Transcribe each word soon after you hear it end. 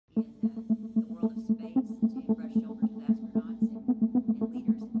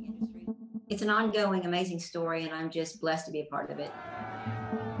It's an ongoing, amazing story, and I'm just blessed to be a part of it.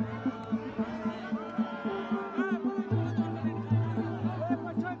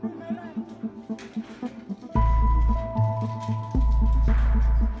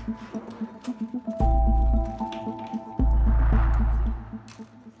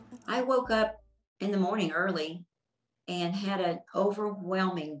 I woke up in the morning early and had an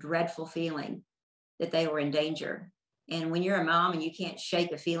overwhelming, dreadful feeling that they were in danger. And when you're a mom and you can't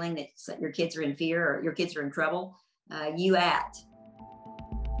shake a feeling that your kids are in fear or your kids are in trouble, you act.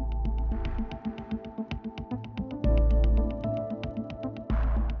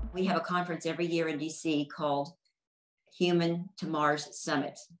 We have a conference every year in DC called Human to Mars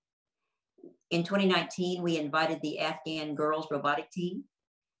Summit. In 2019, we invited the Afghan girls robotic team.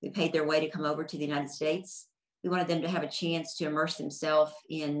 We paid their way to come over to the United States. We wanted them to have a chance to immerse themselves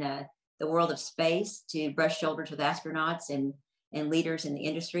in the world of space, to brush shoulders with astronauts and leaders in the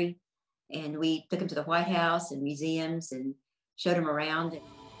industry. And we took them to the White House and museums and showed them around.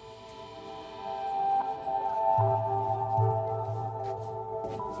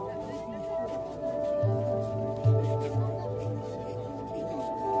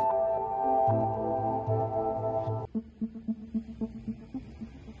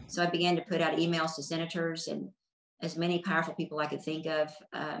 So I began to put out emails to senators and as many powerful people I could think of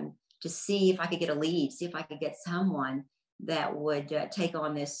to see if I could get a lead, see if I could get someone that would take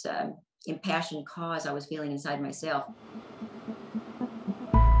on this impassioned cause I was feeling inside myself.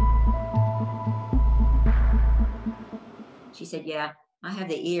 She said, yeah, I have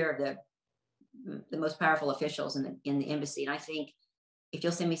the ear of the most powerful officials in the embassy. And I think if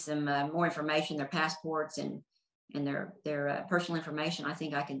you'll send me some more information, their passports and their personal information, I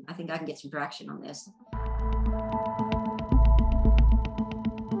think I can get some traction on this.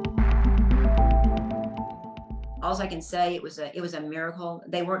 All I can say, it was a miracle.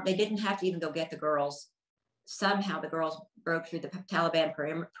 They didn't have to even go get the girls. Somehow the girls broke through the Taliban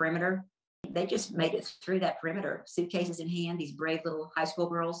perimeter. They just made it through that perimeter, suitcases in hand, these brave little high school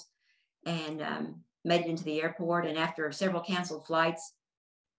girls, and made it into the airport. And after several canceled flights,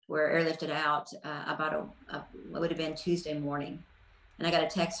 were airlifted out about what would have been Tuesday morning. And I got a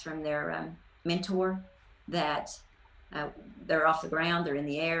text from their mentor that they're off the ground, they're in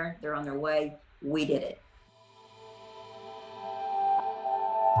the air, they're on their way, we did it.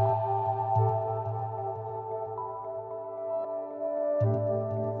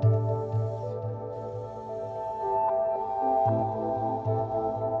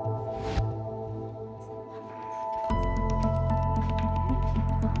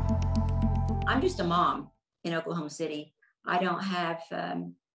 I'm just a mom in Oklahoma City. I don't have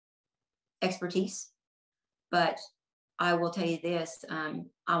expertise, but I will tell you this, I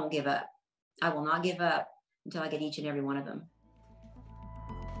won't give up. I will not give up until I get each and every one of them.